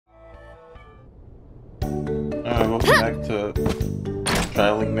welcome back to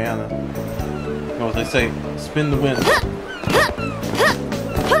Trialing Mana. Or as I say, spin the wheel.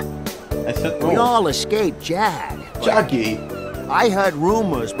 I said roll. We all escaped Jad. Jaggy! I heard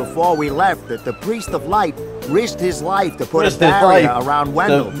rumors before we left that the Priest of Light risked his life to put a barrier around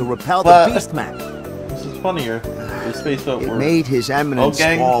Wendell to repel the Beastmen. This is funnier. The space boat It made His Eminence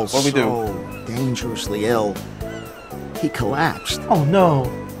fall so dangerously ill. He collapsed. Oh no!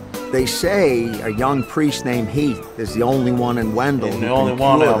 They say a young priest named Heath is the only one in Wendell who can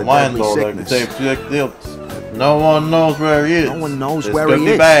cure the deadly sickness. No one knows where he is. No one knows this where could he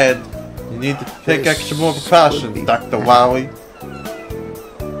be is. Bad. You need to take extra more precautions, Dr. Wowie.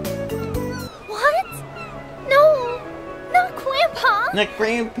 What? No, not Grandpa. Not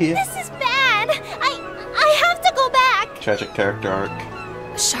Grandpa. This is bad. I have to go back. Tragic character arc.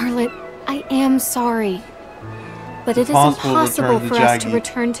 Charlotte, I am sorry. But it is impossible for us to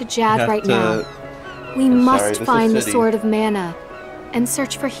return to Jad right now. We must find the Sword of Mana and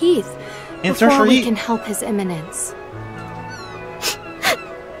search for Heath before we can help His Eminence.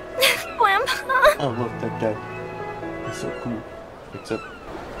 Grandpa. Oh look, that guy. He's so cool. Except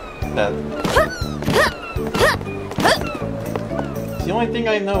that. It's the only thing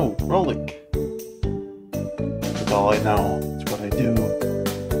I know. Rolik. That's all I know. It's what I do.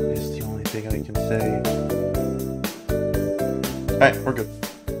 It's the only thing I can say. Alright, we're good.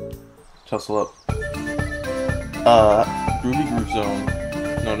 Tussle up. Groovy Groove Zone.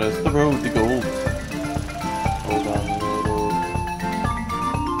 Known as the Road to Gold. Hold on, road.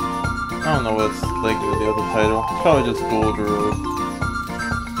 I don't know what's like the other title. It's probably just Gold Road.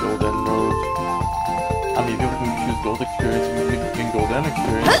 Golden Road. I mean, if you choose Gold Experience, you can Golden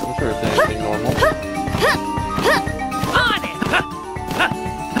Experience. I'm sure it's anything normal.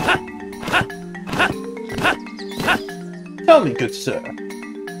 Tell me, good sir.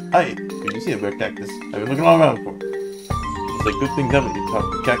 Hey, did you see a rare cactus? I've been looking all around for it. It's like good things ever you talk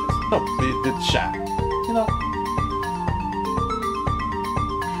to cactus. No, it's shy. You know.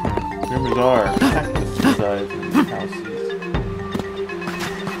 Rumors are cactus resides in these houses.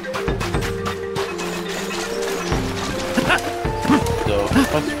 So,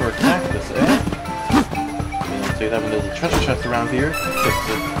 quest for a cactus, eh? You don't say that when there's a treasure chest around here. Fix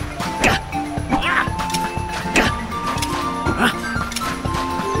it.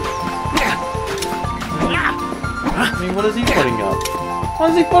 I mean, what is he putting up? What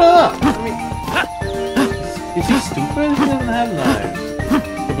is he putting up? I mean, is he stupid? He doesn't have knives.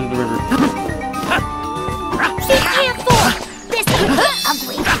 Go to the river. Be careful! This could get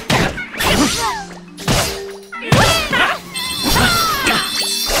ugly.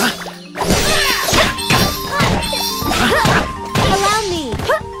 Allow me.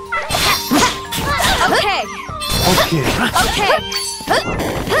 Okay. Okay.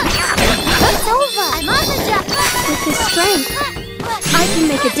 It's over. I'm on the job. With this strength, I can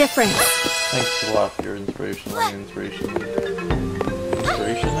make a difference. Thanks a lot for your inspiration. Inspiration.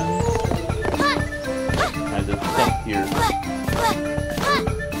 I just stuck here.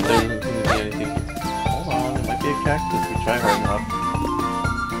 There doesn't seem to be anything. Hold on, there might be a cactus. We try hard enough.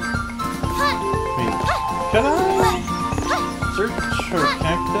 I mean, can I search for a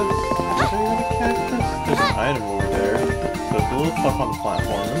cactus? Is there even a cactus? There's an item over there. So it's a little tough on the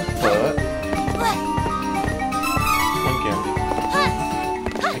platforms, but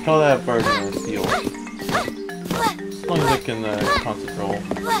I call that bargain or steal. As long as I can concentrate.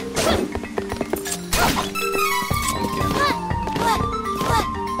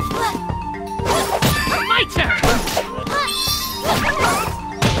 My turn!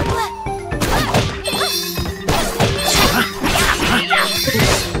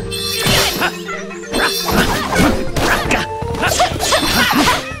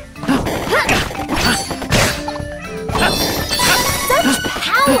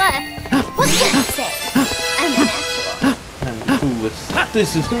 What can I say? I'm a natural. I'm the coolest.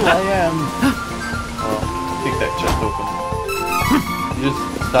 This is who I am. Oh, take that chest open. You just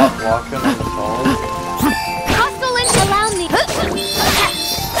stop walking on the falls. Hostile allow me.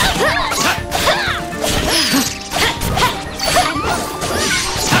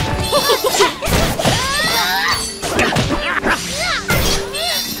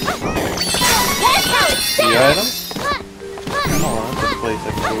 The item? Come on, that's a place I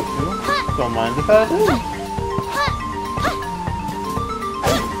can go to. Don't mind if I do.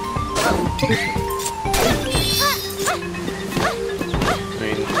 I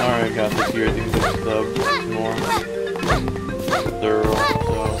mean, alright, got this here. I think there's stubbed more. Thorough,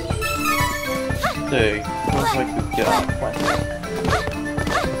 so. Say, looks like we get on a quest.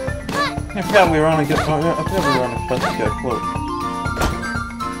 I forgot we were on a quest to get a cloak.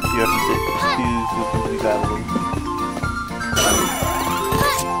 You have to use the complete battle.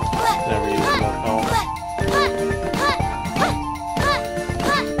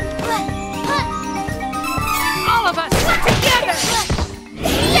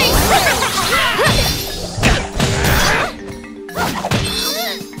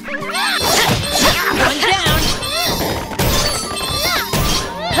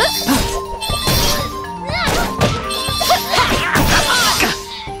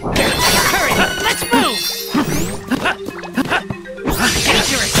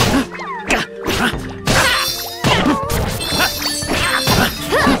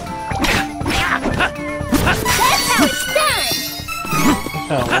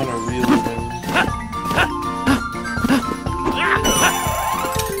 want to reel it in.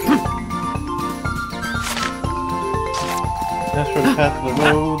 That's for the path of the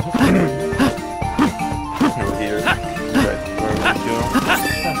road. Over here. Right where we go.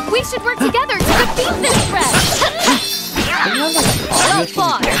 We should work together to defeat this threat! Well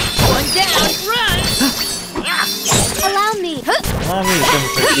fought! One down, run! Allow me! Allow me to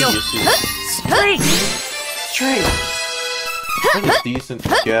demonstrate idiocy. Straight! Straight! There's a decent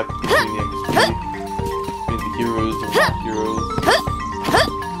gap between the XP. Between the heroes and the heroes.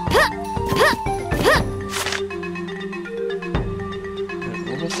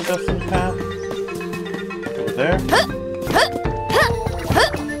 What was the best in the path? Over there?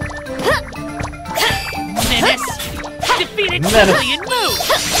 Menace! Defeat it Menace. quickly and move!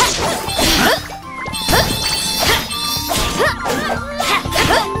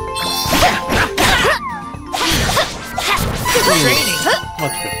 Training!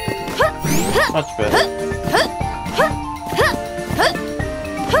 Much better. Much better.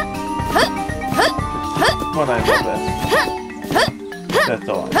 What I know best. That's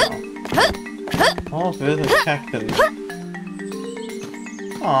all I know. Oh, there's a cactus.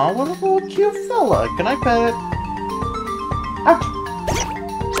 Aw, what a little cute fella. Can I pet it? Ouch!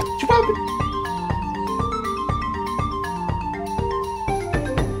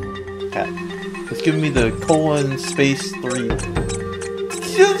 Cat. It's giving me the colon space 3.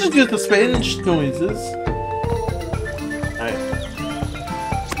 Just do the Spanish noises. Alright.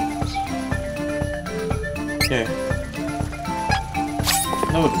 Okay.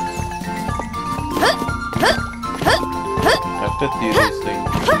 Noted. Got 50 of these things.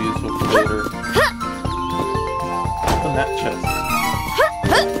 Be useful for later. Open that chest.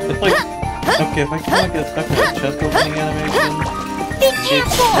 It's like, okay, if I can get stuck in that chest opening animation. Be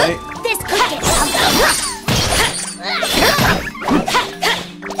careful! Right? This could get ugly!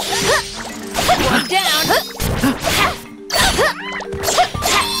 One down!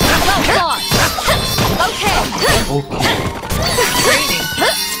 Well fought! Okay! Okay. Training!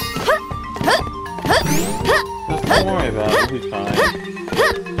 Just don't worry about it, we'll be fine.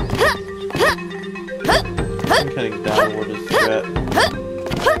 I'm heading downward as threat.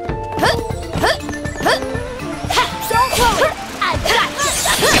 Don't worry! I've got you!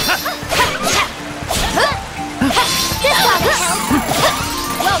 This ought to help!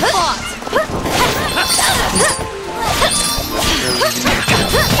 Well fought!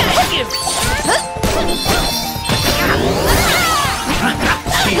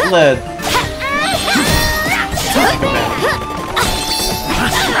 Eat lead.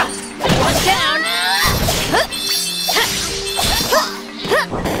 One down!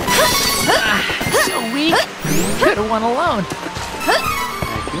 So weak! Could've won alone! Thank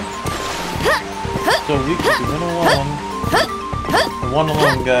you. So we can do one alone. One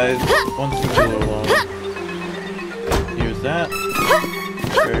alone, guys. One singular alone. Use that.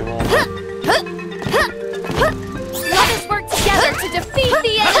 Very well. Let us work together to defeat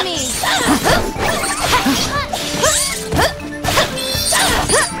the enemy!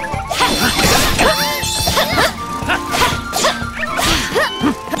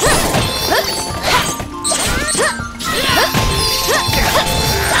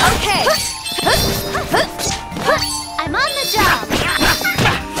 Okay! I'm on the job!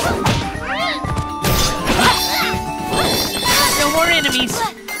 No more enemies!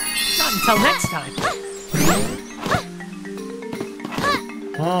 Not until next time!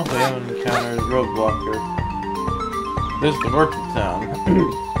 Well, we haven't encountered a roadblocker. There's the merchant town.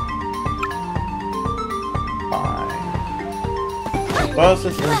 Fine. Well,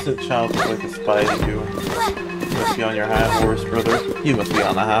 this innocent child looks like a spy to you. You must be on your high horse, brother. You must be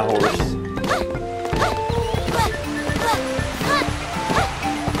on a high horse.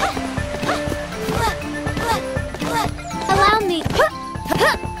 Allow me!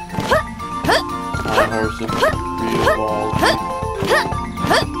 High horse of real balls.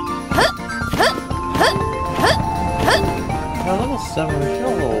 Now, level 7, I feel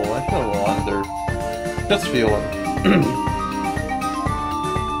a little under. Just feeling.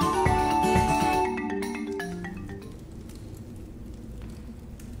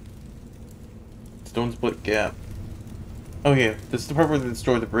 Stone split gap. Oh yeah, this is the part where they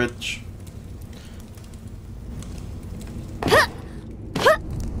destroy the bridge.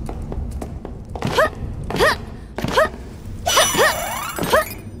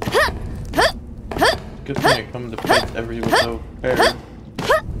 Good thing I come to fight everyone so fair.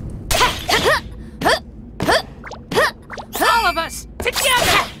 All of us!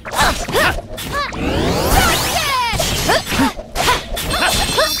 Together!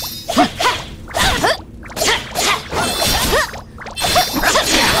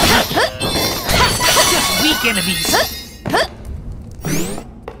 like enemies.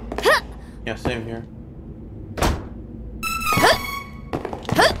 Yeah, same here.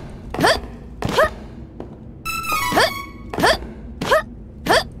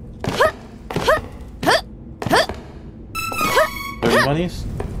 Monies.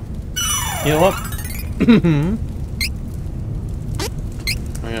 You know what? I'm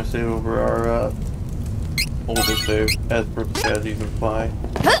gonna save over our older save as per the strategies imply.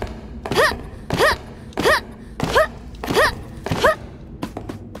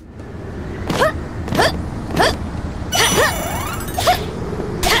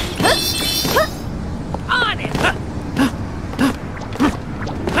 On it.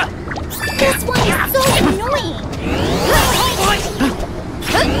 This one is so annoying.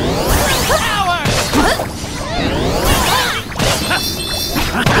 Power.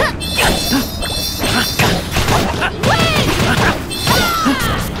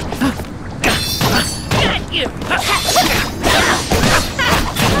 Got you.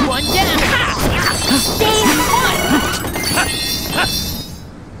 One down.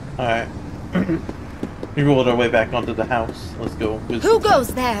 Alright. We rolled our way back onto the house. Let's go. Who goes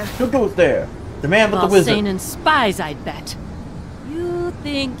there? Who goes there? The man with the All wizard. sane and spies, I'd bet. You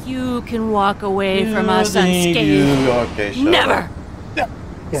think you can walk away from us unscathed? Okay, shut Never! up.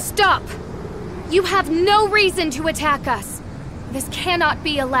 Stop! You have no reason to attack us. This cannot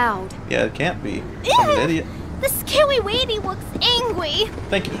be allowed. Yeah, it can't be. I'm an idiot. The scary lady looks angry.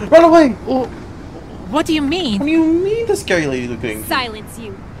 Thank you. Run away! Oh, what do you What mean? do you mean the scary lady looking? Silence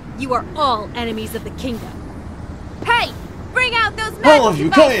you. You are all enemies of the kingdom. Hey! Bring out those magic All of you,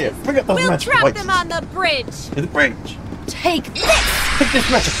 come here! devices. Bring up those We'll magic trap devices. them on the bridge. To the bridge. Take this! Take this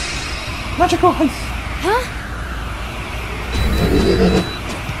magic. Magical ice. Huh?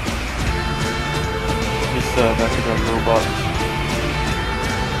 Just back to our robot.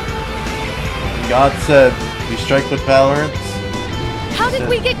 God said, we strike with valorance. How did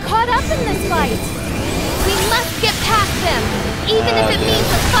we get caught up in this fight? We must get past them, even if it means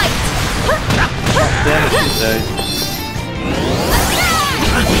a fight. Damn it, you say.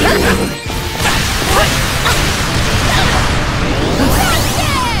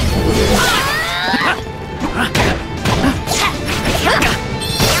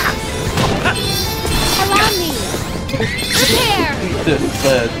 Allow me. Prepare. Eat this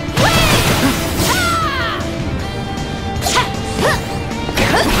sled.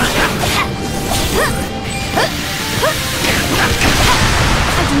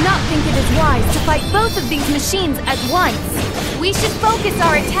 I do not think it is wise to fight both of these machines at once. We should focus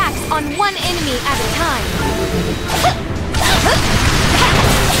our attacks on one enemy at a time.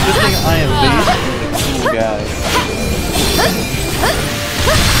 Good thing I am basically the cool guy.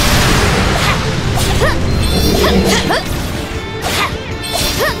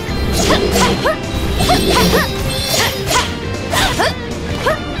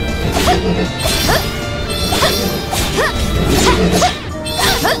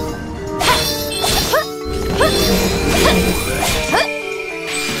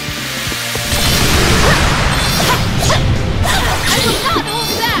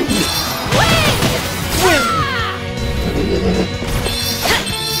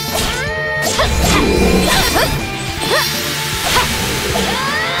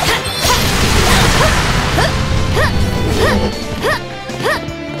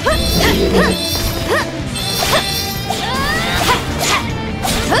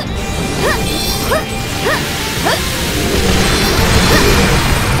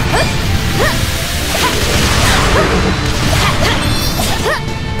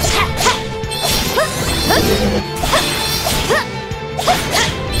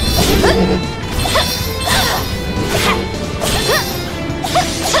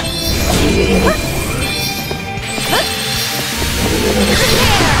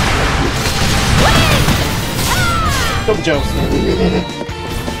 Go, Joe.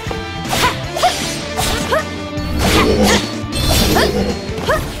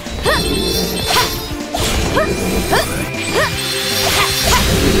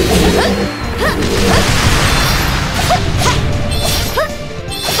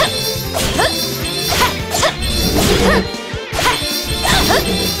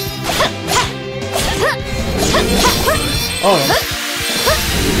 Oh, yeah.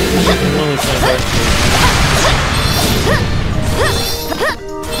 Holy crap.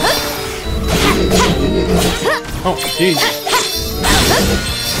 Oh, jeez.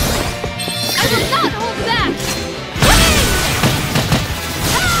 I will not hold back.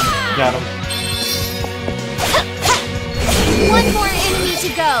 Got him. One more enemy to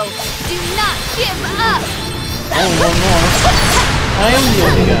go. Do not give up. Only one more. I am the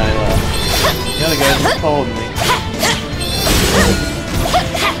only guy left. The other guy just called me.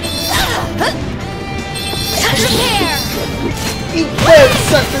 Eat that,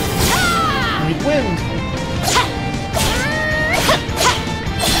 sucker! We win!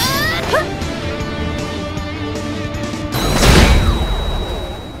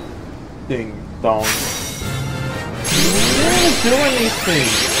 Ding dong. Didn't do anything!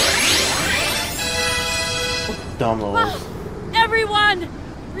 What dumbos. Everyone!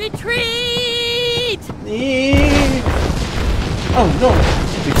 Retreat! Oh no!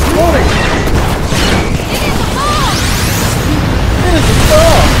 It's exploding! It is a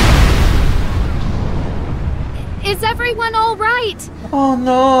bomb! Is everyone all right? Oh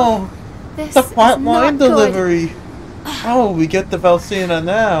no! This The flat line is not delivery! How will we get to Valsena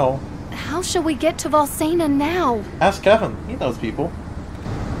now? good. How shall we get to Valsena now? Ask Kevin. He knows people.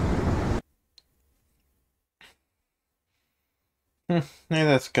 Maybe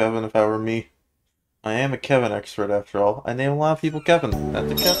that's Kevin if I were me. I am a Kevin expert after all. I name a lot of people Kevin.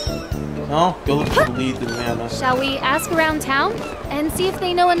 That's a Kevin. Oh, go look for the lead in Mana. Shall we ask around town and see if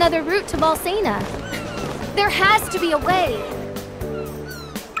they know another route to Valsena? There has to be a way.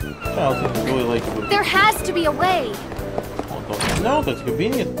 I don't really like it. There has to be a way. No, that's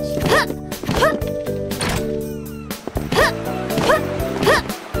convenient.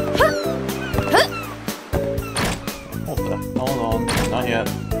 Hold on, not yet.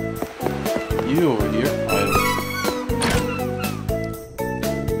 You over here.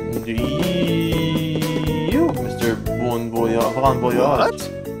 You, Mr. Bon Voyage.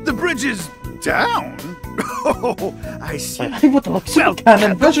 What? The bridge is down? Oh, I see. What the super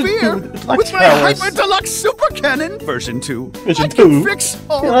cannon version 2? With my Hyper Deluxe Super Cannon version 2. Version I 2. can fix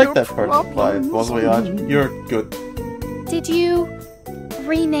all I like your that part of the problems. Bon Voyage. You're good. Did you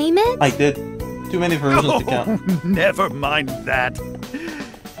rename it? I did. Too many versions to count. Oh, never mind that.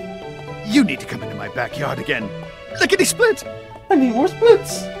 You need to come into my backyard again. Lickety split. I need more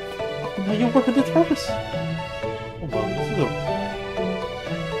splits. Now you'll work with its purpose. Hold on, this is a...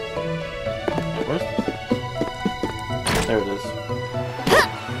 Where's... There it is.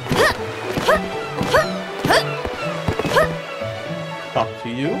 Talk to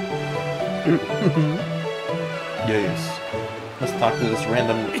you. Yes. Let's talk to this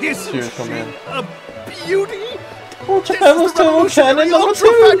random serious man. A beauty. Ultra This is the Fabulous Turbo Cannon revolutionary number Ultra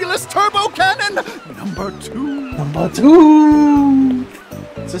 2! Fabulous Turbo Cannon number 2. Number 2!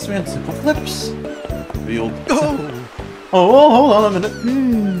 Is this man simple flips? Revealed. Oh, hold on a minute.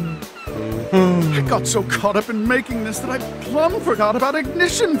 I got so caught up in making this that I plumb forgot about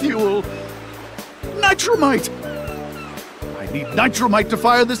ignition fuel. Nitromite. I need nitromite to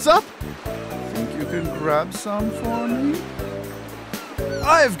fire this up. Think you can grab some for me?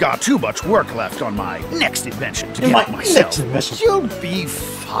 I've got too much work left on my next invention to get myself. You'll be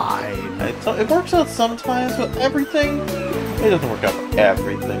fine. It works out sometimes with everything. It doesn't work out with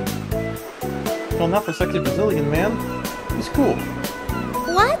everything. Well, not for sexy Brazilian man. He's cool.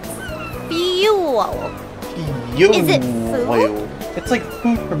 What's fuel? Is it food? Fuel. It's like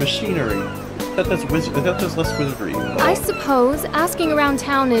food for machinery. That does less wizardry. I suppose asking around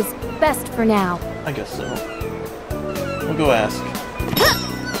town is best for now. I guess so. We'll go ask.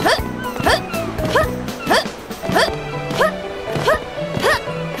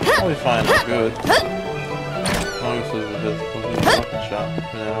 Probably fine. We're good. Obviously, this is a fucking shop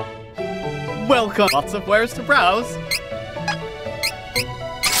for now. Welcome. Lots of wares to browse.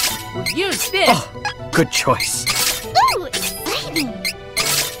 Use this! Oh, good choice. Ooh, exciting!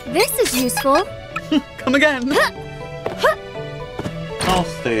 This is useful. Come again. I'll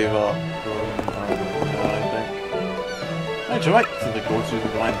stave off. I think. Actually, right, since it goes through the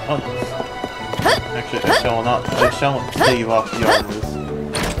blind hunts. Actually, I shall not stave off the armors.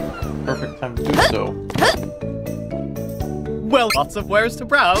 Perfect time to do so. Well, lots of wares to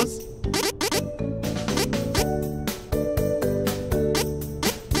browse.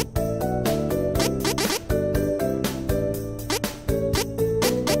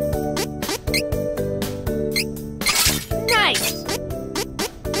 Nice!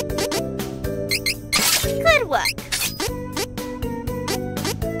 Good work!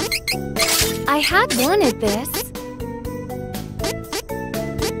 I had wanted this.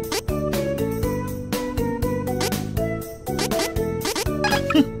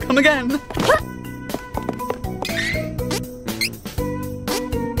 Come again.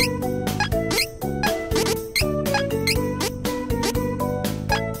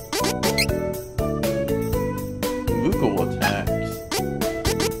 Google attacks.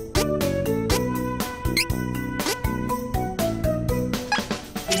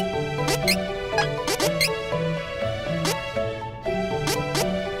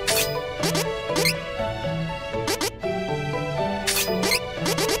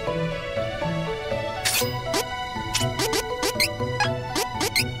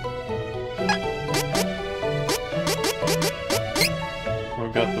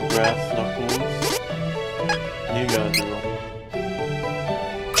 no grass, no foods. You gotta do.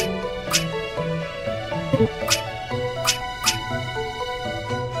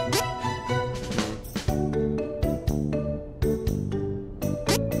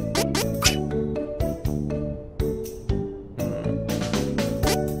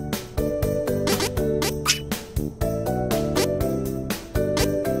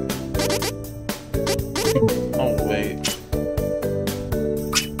 Oh wait.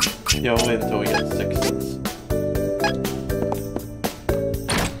 Yeah, I'll wait until we get sixes.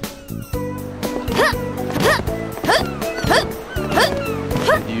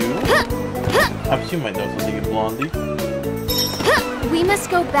 You? Perhaps you might know something in Blondie. We must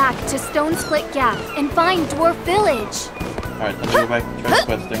go back to Stone Split Gap and find Dwarf Village. Alright, let me go back and try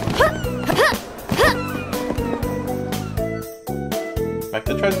questing. Back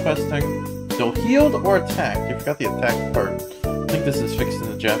to try questing. So healed or attacked? You forgot the attack part. I think this is fixed in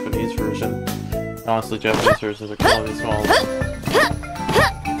the Japanese version. Honestly, Japanese versions are quality small.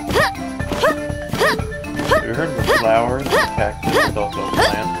 Have you heard of the flower? The cactus is also a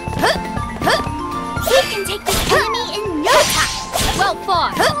plant. We can take this enemy in no time! Well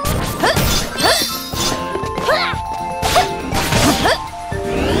fought!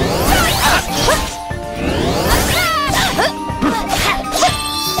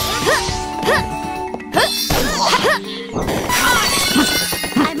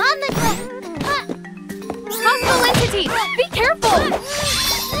 I'm on the Hostile entity! Be careful!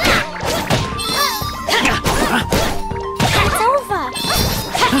 It's over!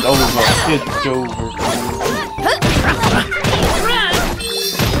 It's over.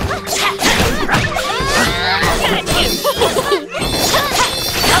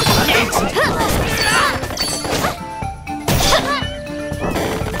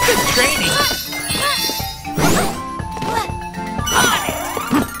 Good training.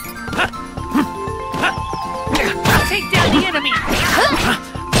 Take down the enemy!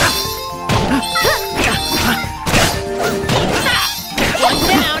 One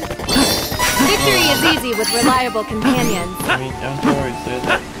down! Victory is easy with reliable companions. I mean, I'm sorry, said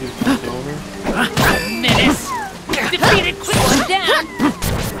that it's over. Menace! Defeated quick one down!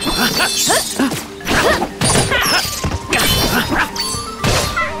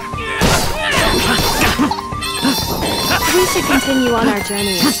 We should continue on our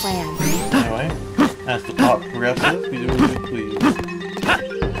journey as planned. Anyway, as the plot progresses, we do as we please.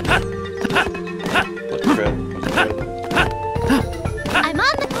 What's red? What's red? I'm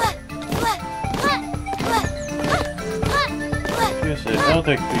on the Seriously, it'll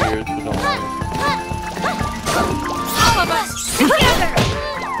take 2 years, but don't worry. All of us together!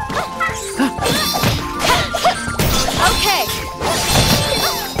 Okay!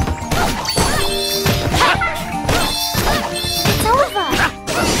 It's over!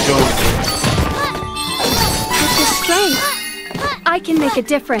 Go! With the strength, I can make a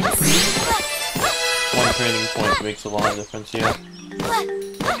difference. One training point makes a lot of difference, yeah.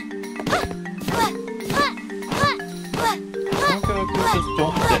 Just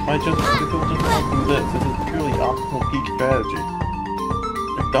don't sit. My just people just don't do this. This is purely optimal peak strategy.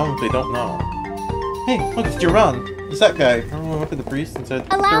 They're dumb if they don't know. Hey, look, it's Jiran! It's that guy. Remember when we went to the priest and said,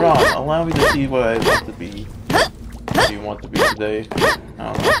 Jiran, allow me to see what I want to be. What do you want to be today? I don't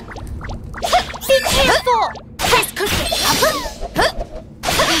know. Be careful! Nice cookie!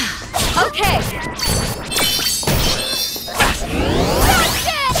 Okay!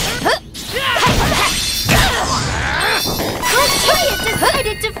 Giant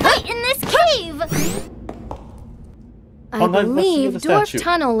decided to fight in this cave! I Oh, no, let's believe see the Dwarf statue.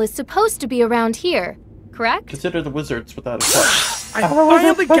 Tunnel is supposed to be around here, correct? Consider the wizards without a touch. I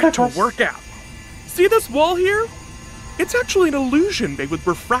finally get to work out. See this wall here? It's actually an illusion made with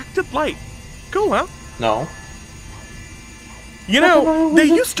refracted light. Cool, huh? No. You know, they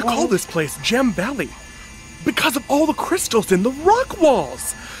used to call this place Gem Valley because of all the crystals in the rock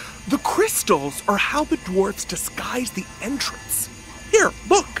walls. The crystals are how the dwarves disguise the entrance. Here,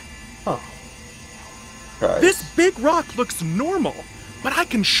 look. Huh. Right. This big rock looks normal, but I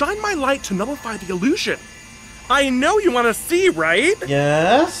can shine my light to nullify the illusion. I know you want to see, right?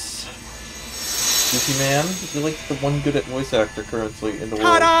 Yes? Goofy man, you're like the one good at voice actor currently in the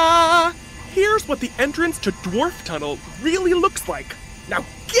world. Ta-da! Here's what the entrance to Dwarf Tunnel really looks like. Now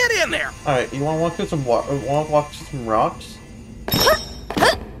get in there! Alright, you wanna walk through some walk through some rocks?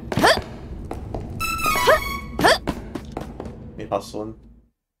 Me hustling.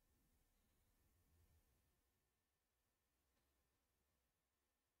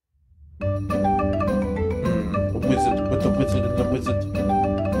 The wizard with the wizard and the wizard.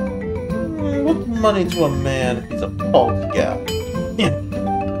 What money to a man if he's a pulp gap? Yeah.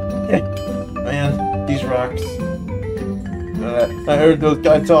 Man, these rocks. I heard those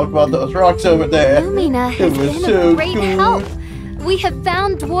guys talk about those rocks over there. Lumina has been so of great cool. help. We have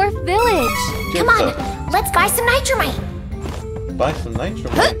found Dwarf Village. Come on, let's buy some nitromite. Buy some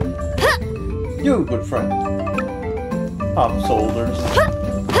nitromite. You, good friend. Pop soldiers.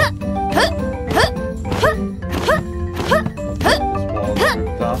 Small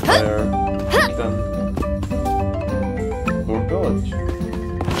group down there. Dwarf Village.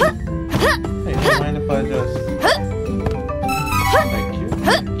 Hey, don't mind if I just... Thank you, and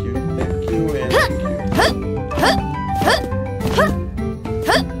thank you.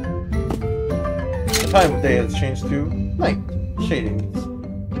 The time of day has changed to night shadings.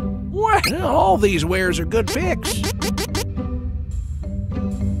 Well, all these wares are good picks.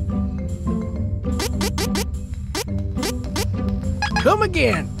 Come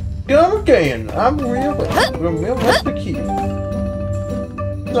again. Come again. I'm real Mr.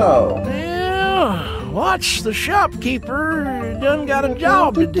 So. Well, watch the shopkeeper done got a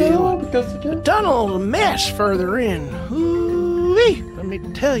job to do. The tunnel's a mess further in. Ooh-wee, let me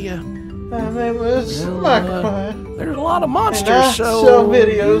tell you. My name is Microphone. There's a lot of monsters, And I so sell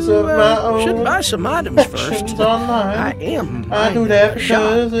videos of my own should buy some items first. actions online. I am. I do that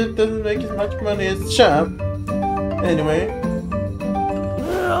because it doesn't make as much money as the shop. Anyway,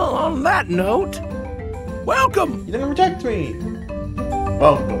 Well, on that note, welcome. you didn't reject me.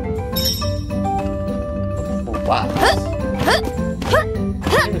 Welcome. Wow.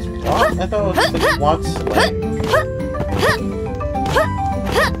 Name is Watt? I thought it was like Watt's Lane.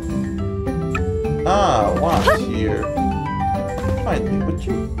 Ah, Watt's here. Finally, would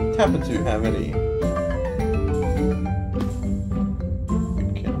you happen to have any...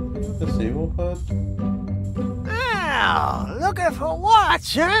 Can I disable HUD? Wow, looking for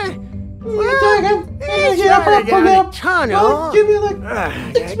Watts, huh? Well, he's running down the tunnel. Give me like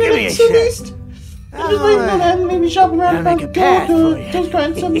 6 give me a minutes at sec. least. I'm just leaving it and maybe shopping around I'll make about a path for you. just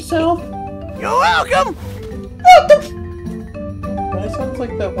grind some myself. You're welcome. What the That sounds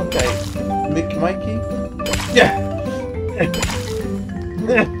like that one guy, Mick Mikey. Yeah.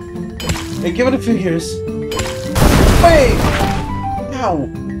 Hey, give it a few years. Wait! Ow!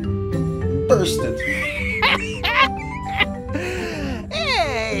 Bursted.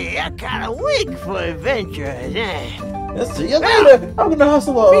 Hey, I got a week for adventures, eh? See you later. I'm gonna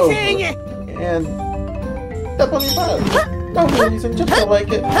hustle over. Be seeing you. And step on your butt. No reason, just to like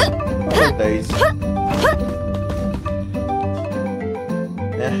it. Other days.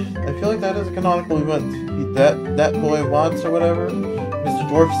 Yeah, I feel like that is a canonical event. That boy Watts or whatever, Mr.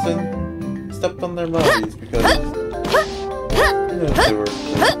 Dwarfson, stepped on their muddies because they were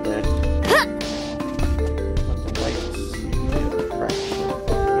there.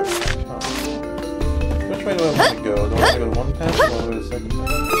 Which way do I want to go? Do I want to go to one path or do I want to go to the second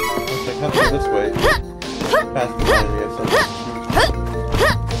path? I can't go this way. Past the enemy,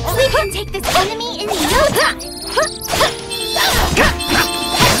 We can take this enemy in no time.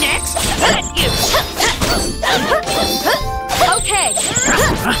 Next, not you. Okay.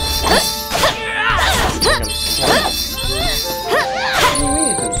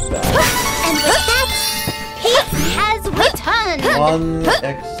 And with that, peace has returned. 1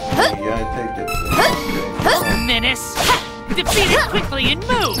 XP, I take it. Menace. Defeat it quickly and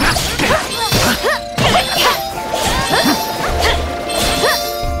move.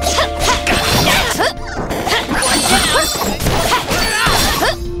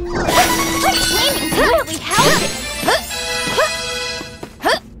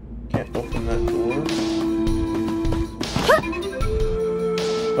 Can't open that door.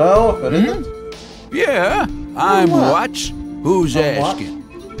 Well, if it isn't, Yeah, I'm what? Watts. Who's I'm what? asking?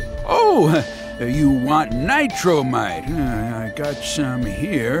 Oh, you want nitromite? I got some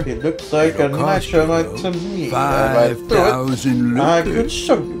here. it looks like a It'll cost nitromite you to me. If I threw it, 5,000 I could looters.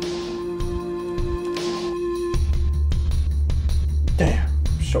 show you. Damn,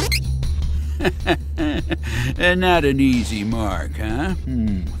 show it. Not an easy mark, huh?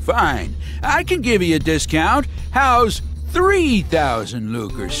 Fine. I can give you a discount. How's 3,000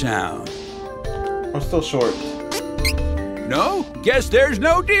 lucre sound? I'm still short. No? Guess there's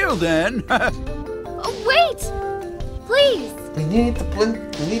no deal then. Wait! Please! We need to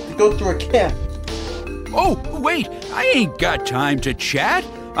go through a camp. Oh, wait. I ain't got time to chat.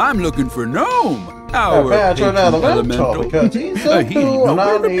 I'm looking for Gnome. Our Patch right now the patron laptop because he's so He cool and I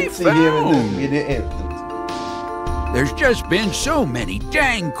nowhere to be need to see him in the found. immediate instant. There's just been so many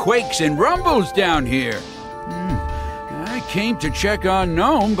dang quakes and rumbles down here. I came to check on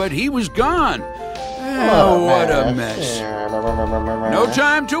Gnome, but he was gone. Oh, what a mess. No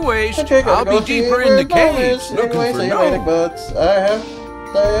time to waste. I'll be deeper in the caves looking for Gnome. Gnome. But I have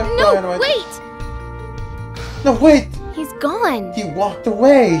No, wait! No, wait! He's gone. He walked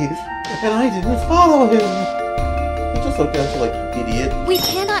away, and I didn't follow him. He just looked at you like an idiot. We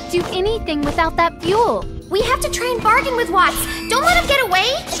cannot do anything without that fuel. We have to try and bargain with Watts. Don't let him get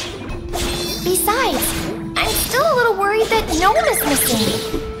away. Besides, I'm still a little worried that Gnome is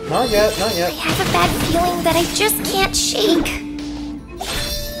missing. Not yet, not yet. I have a bad feeling that I just can't shake.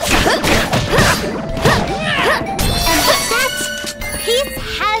 And with that, peace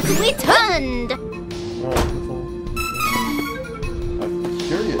has returned. A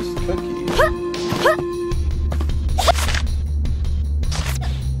curious cookie.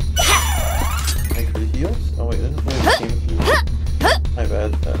 Make the heels? Oh wait, this is the way we came through. My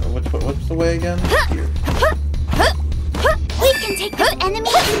bad. What's the way again? Here. We can take this enemy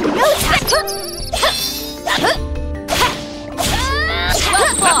in no time.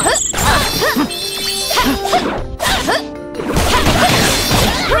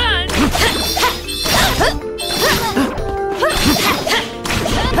 Run!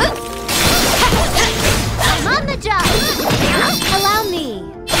 I'm on the job. Allow me.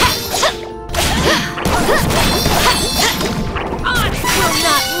 Onyx will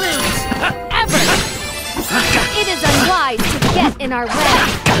not lose! Ever! It is unwise to get in our way.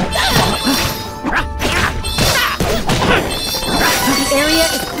 The area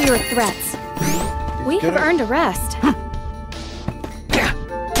is clear of threats. We have earned a rest.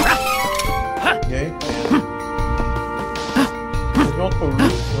 Okay.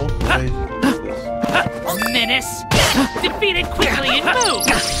 Menace! Defeat it quickly and move!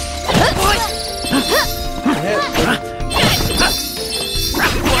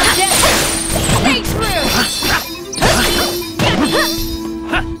 Stay true!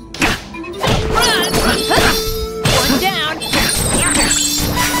 Run! One down!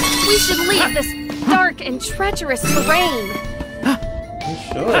 We should leave this dark and treacherous terrain. You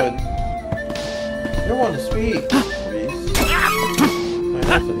should. You want to speak, Riesz. My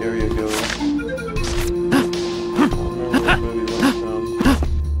house and area goes. I don't remember which way we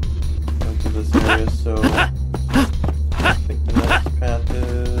went to this area, so I think the next path is.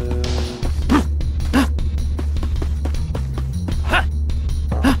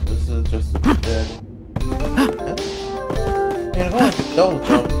 Oh, this is just a bit dead. Man, if I could double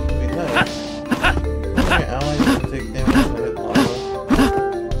jump, it would be nice. Your allies can take damage and hit lava.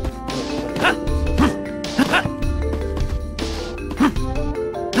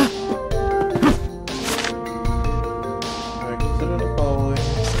 Alright, consider the following.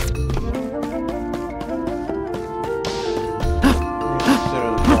 Consider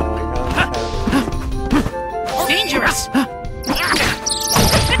the following. Dangerous!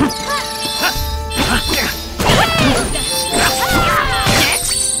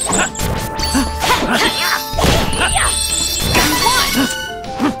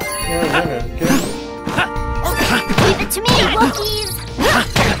 Leave it to me, Wookiees.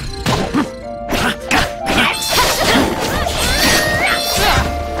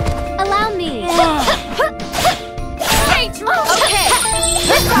 Allow me. Stay true! Okay!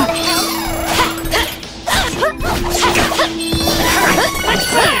 This ought to help.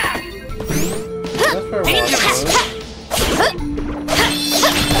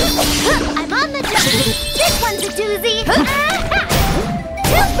 I'm on the job. This one's a doozy. Too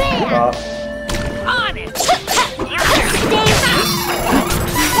bad. On it! Stay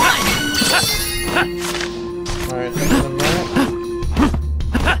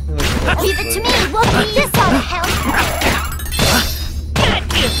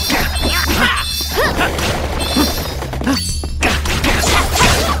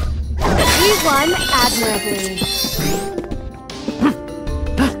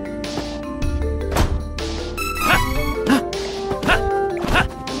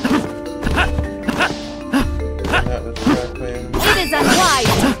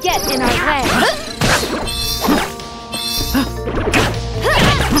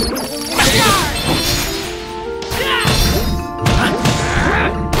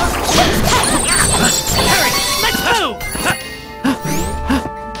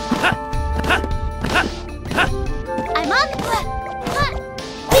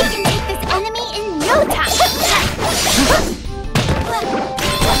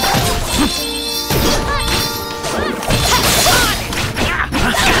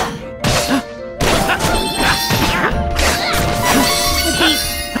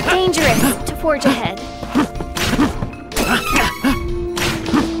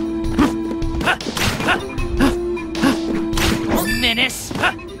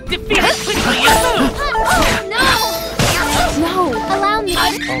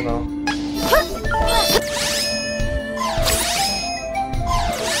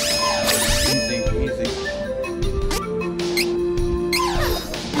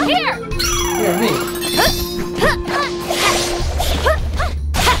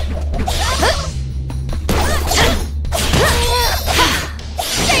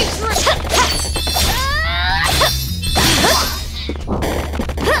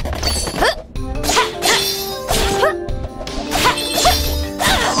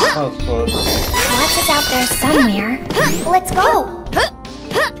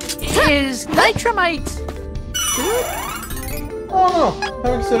Nitromite! Oh no,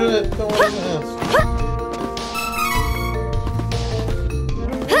 haven't considered it. Don't want to ask.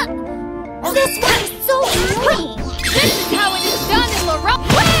 This one is so annoying. This is how it is done in Laurent.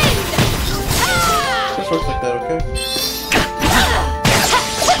 Wind! Just works like that, okay?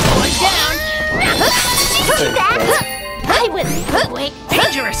 Going down. Did you see that? I was wait.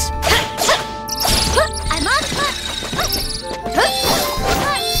 Dangerous! I'm on foot.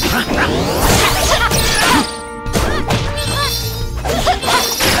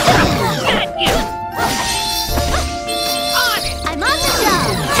 I'm on the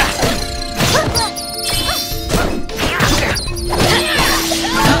job.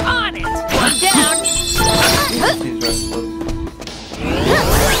 On it. Going down. He's restless.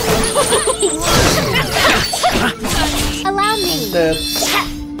 Allow me. Dead.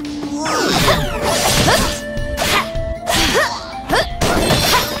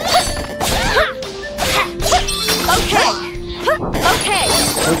 Okay.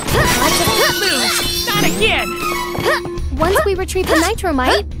 Lose. Not again. Once we retrieve the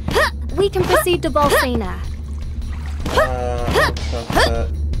nitromite, we can proceed to Volcana. I'll trust that.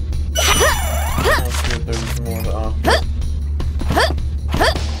 I'll see if there's more to offer.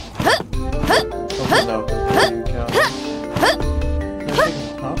 Hopefully not the same count. I'm taking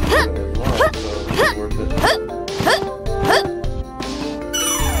top of it as well, so it's worth it.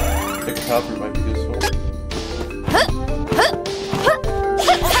 I think copper might be useful.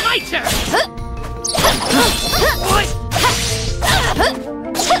 My turn!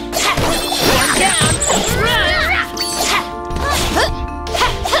 Going down. Run.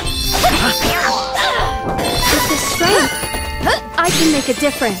 With this strength, I can make a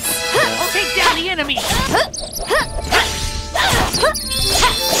difference. Take down the enemy!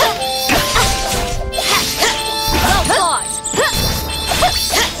 Well fought.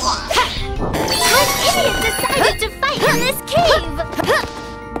 What idiot decided to fight in this cave?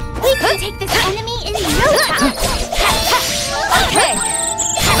 We can take this enemy in no time. Okay.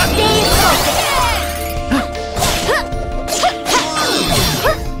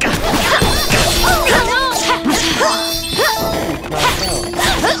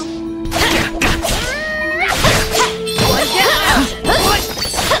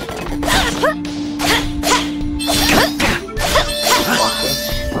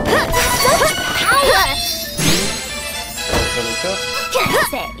 Stay focused. Can't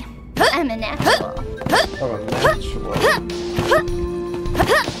say. I'm a natural. Oh, a natural.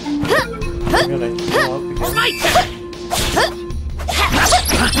 I'm gonna heal up again. My turn!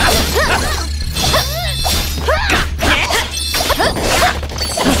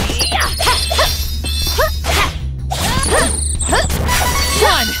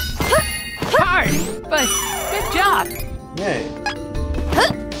 One. Hard, but good job. Yay.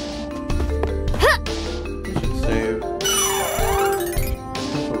 We should save.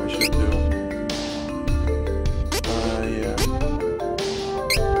 That's what we should do. Yeah. I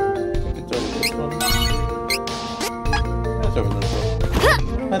think it's over this one. That's over this one.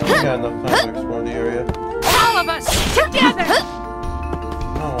 I think I got enough time to explore the area. All of us together. I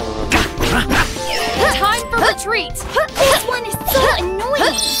don't want to run. Time for retreat. This one is so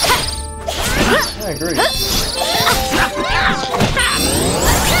annoying. I agree.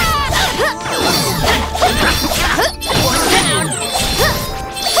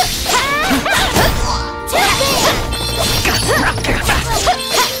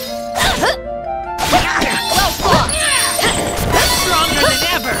 Well fought. Stronger than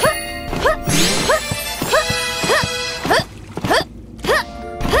ever.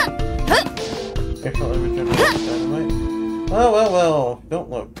 Excellent regeneration dynamite. Oh, well. Don't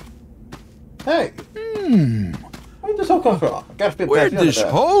look. Hey! Where'd this hole come from? Gotta be a bad Where'd feeling this about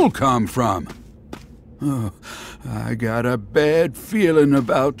it. hole come from? Oh, I got a bad feeling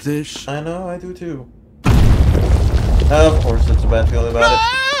about this. I know, I do too. Of course, it's a bad feeling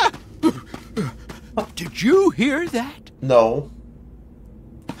about it. Did you hear that? No.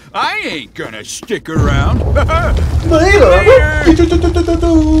 I ain't gonna stick around. Later!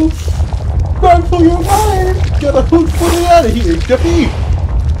 Run for your life! Get a hoot footy out of here, Jiffy!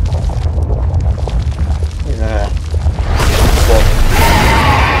 Yeah.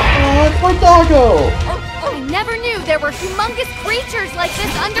 Oh, it's my doggo! I never knew there were humongous creatures like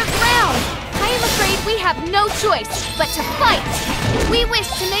this underground. I am afraid we have no choice but to fight. We wish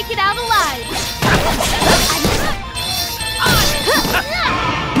to make it out alive.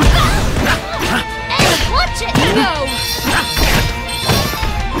 Hey, watch it! No!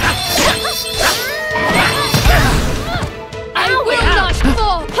 I will not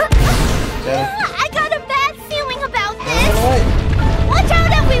fall! I got a bad feeling about this! Watch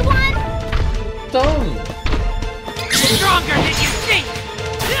out, everyone!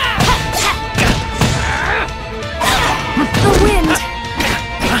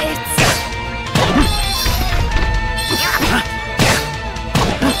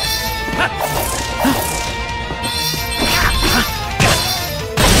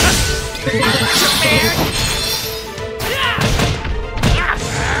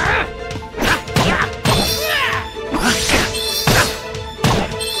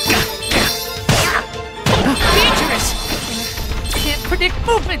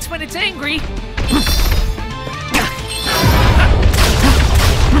 movements when it's angry.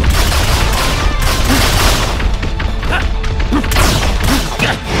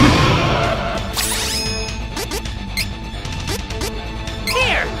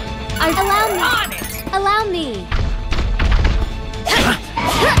 Here! Allow me. On it! Allow me.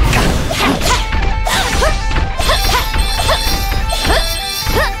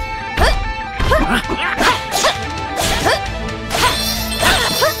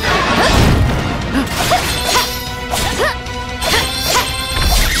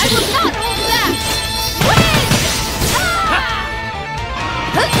 I will not hold back!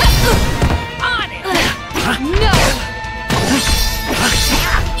 On it! No!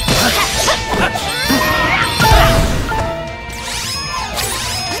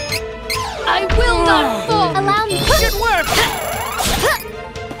 I will not fall! Allow me. Good work!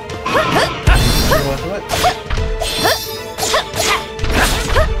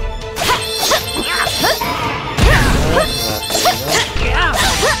 Yeah!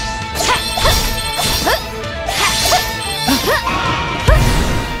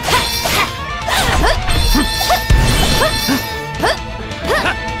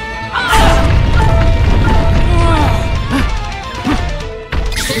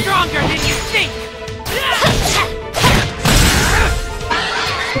 Stronger than you think!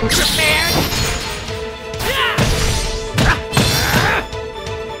 Prepared?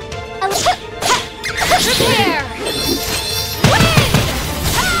 Prepare!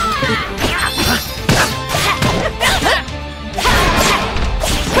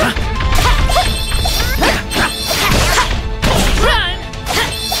 Run!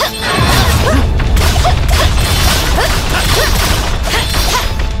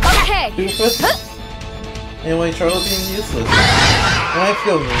 Okay! Anyway, Charlotte being useless. I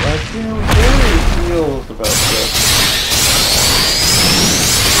feel very thrilled about this.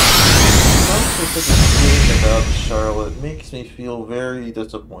 Something specific about Charlotte makes me feel very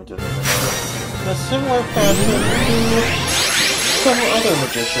disappointed in her. In a similar fashion to some other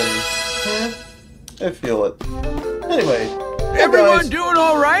magicians. I feel it. Anyway, Everyone guys. doing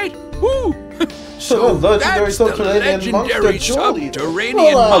all right? Woo! So the legendary that's the subterranean monster legendary Jewel Eater. subterranean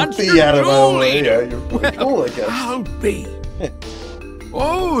Well, I'll monster be out of my Jewel way. Eater. Yeah, you're pretty cool, I guess. I'll be.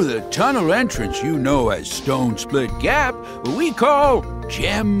 Oh, the tunnel entrance you know as Stone Split Gap, we call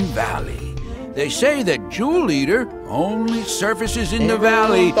Gem Valley. They say that Jewel Eater only surfaces in the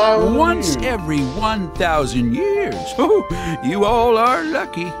valley once every 1,000 years. Oh, you all are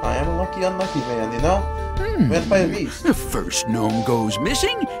lucky. I am a lucky unlucky man, you know? Went by a beast. The first gnome goes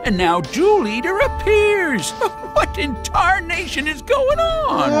missing, and now Jewel Eater appears. What in tarnation is going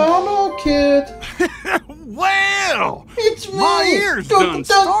on? I don't know, kid. Well, It's me, my ears Dr. done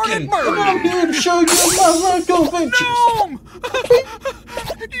started Duncan, and I'm burning. here to show you my Rocco adventures. Gnome!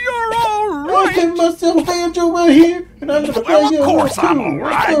 You're all I right. have myself a banjo right here, and I'm gonna play Well, of you a course little I'm tune. all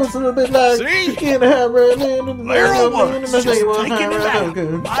right. It goes a little bit like See? in a high red land in the There I land was, and I just say, taking well, it high out, red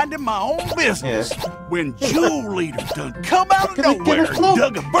good. minding my own business, Yeah. when Jewel Eater done come out of Can I get a nowhere and cloak?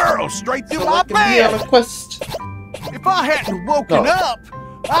 dug a burrow straight through So my I can be on a bed. quest. If I hadn't woken No. up,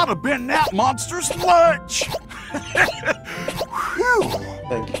 I'd have been that monster's lunch. Whew.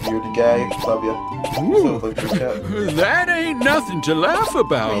 Thank you, bearded guy. Love you. So like your cat. That ain't nothing to laugh I mean,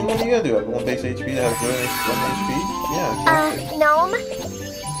 about. what are you gonna do? Have one base HP to have 1 HP? Yeah. exactly. Gnome,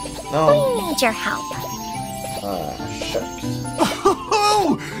 No. we need your help. Shucks.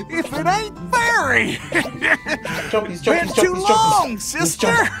 Oh, if it ain't fairy. Jumpies, Been jumpies, too jumpies, long, jumpies.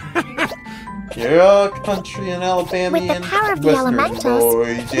 sister. You're a country in Alabama. With the power of the Western elementals,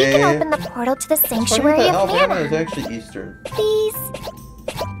 boys, we can yeah. open the portal to the Funny sanctuary that of Alabama Mana. is actually Eastern. Please.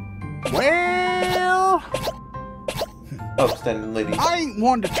 Well, Upstanding lady. I ain't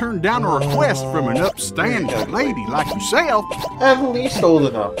one to turn down a request from an upstanding lady like yourself. At least old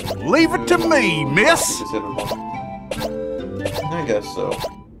enough. Leave it to me, miss. I guess so.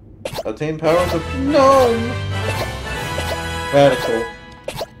 Attain powers of gnome. Radical.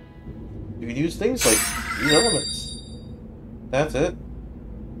 You can use things like these elements. That's it.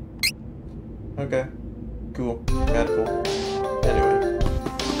 Okay. Cool. Radical. Anyway.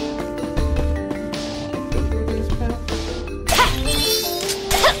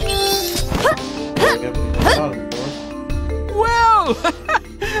 Well,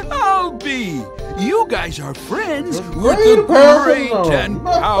 I'll be. You guys are friends with Great the powerful great gnome. and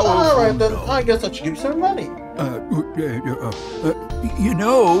powerful Alright then, gnome. I guess I should give some money. You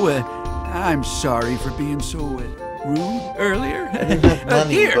know, I'm sorry for being so rude earlier.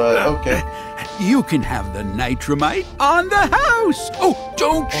 Money, Here, but okay. you can have the nitramite on the house. Oh,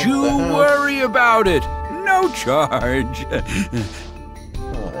 don't On you the house. worry about it. No charge.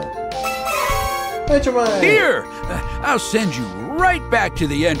 Nitromite! Here! I'll send you right back to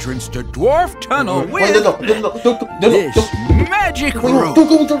the entrance to Dwarf Tunnel with this magic rope.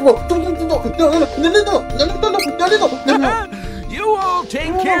 You all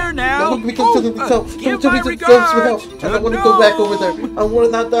take care now. Give my regards. I don't want to go back over there. I want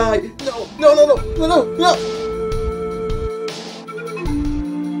to not die. No.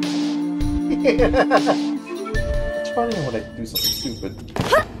 It's funny when I do something stupid.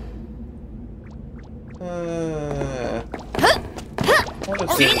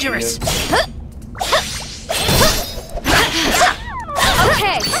 Dangerous!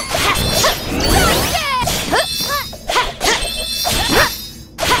 Okay!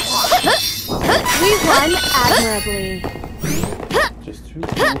 We won admirably. Just too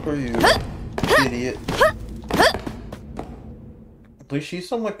cool for you, idiot. At least she's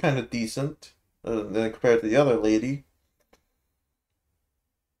somewhat kind of decent compared to the other lady.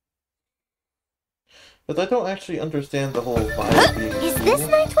 But I don't actually understand the whole vibe being Is this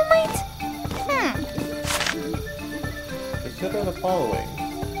Nitromite? Consider the following.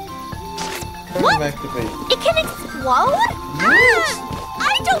 What? Activate. It can explode? Yes!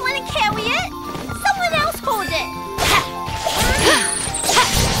 I don't want to carry it! Someone else hold it!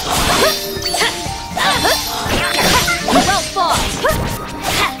 Well fought!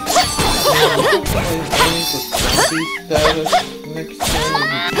 Next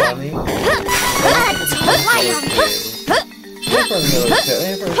time funny.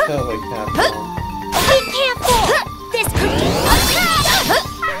 Never felt like Capcom. Be careful! This could be a trap!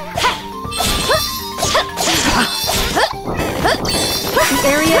 The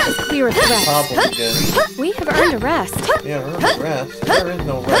area is clear of threats. Again. We have earned a rest. Yeah, earned a rest. There is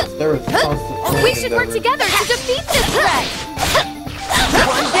no rest. There is constant. We should work together to defeat this threat!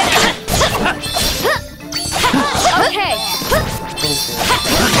 Okay!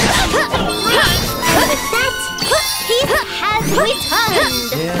 With that, peace has returned!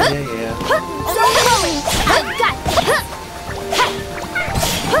 Yeah. Don't worry, I've got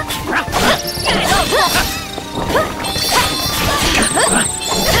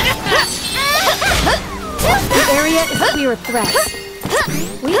The area is clear of threats.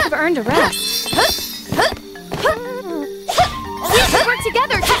 We have earned a rest. We should work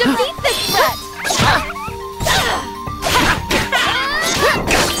together to defeat this threat!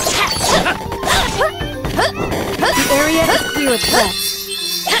 The area is clear of threats.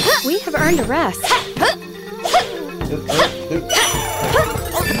 We have earned a rest.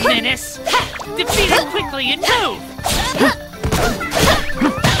 Menace! Defeat it quickly and move!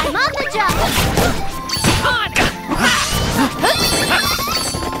 I'm on the job! On!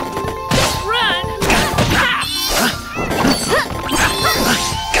 Run!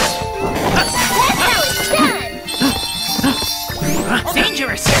 That's how it's done!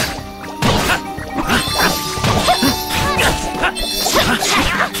 Dangerous!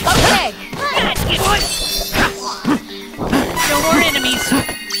 Okay! No more enemies!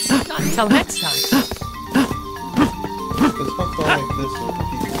 Not until next time. There's something like this in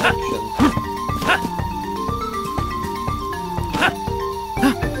the action.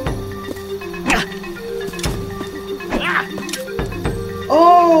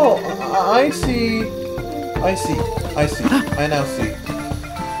 Oh! I see. I now see.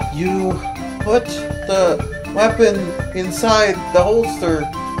 You put the weapon inside the holster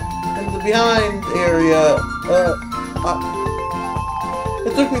in the behind area.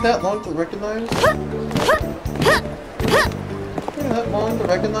 It took me that long to recognize. That long to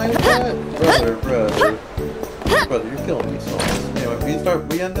recognize that? Brother, you're killing me so much. Anyway,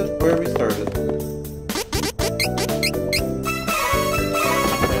 we ended where we started.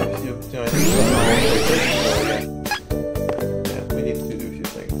 Yeah, we need to do a few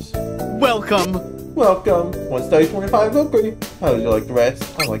things. Welcome! Once day 25 upgrade. How would you like the rest?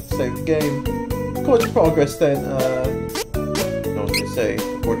 I'd like to save the game. Record your progress then, know what they say.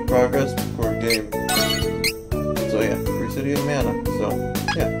 Record your progress, record game. So yeah, free city of mana. So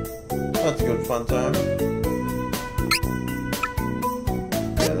yeah, that's a good fun time.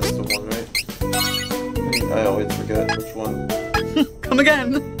 Yeah, that's the one, right? I always forget which one. Come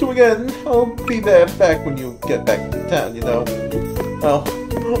again! I'll be there back when you get back to town, you know. Well,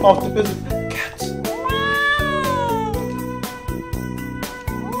 off to visit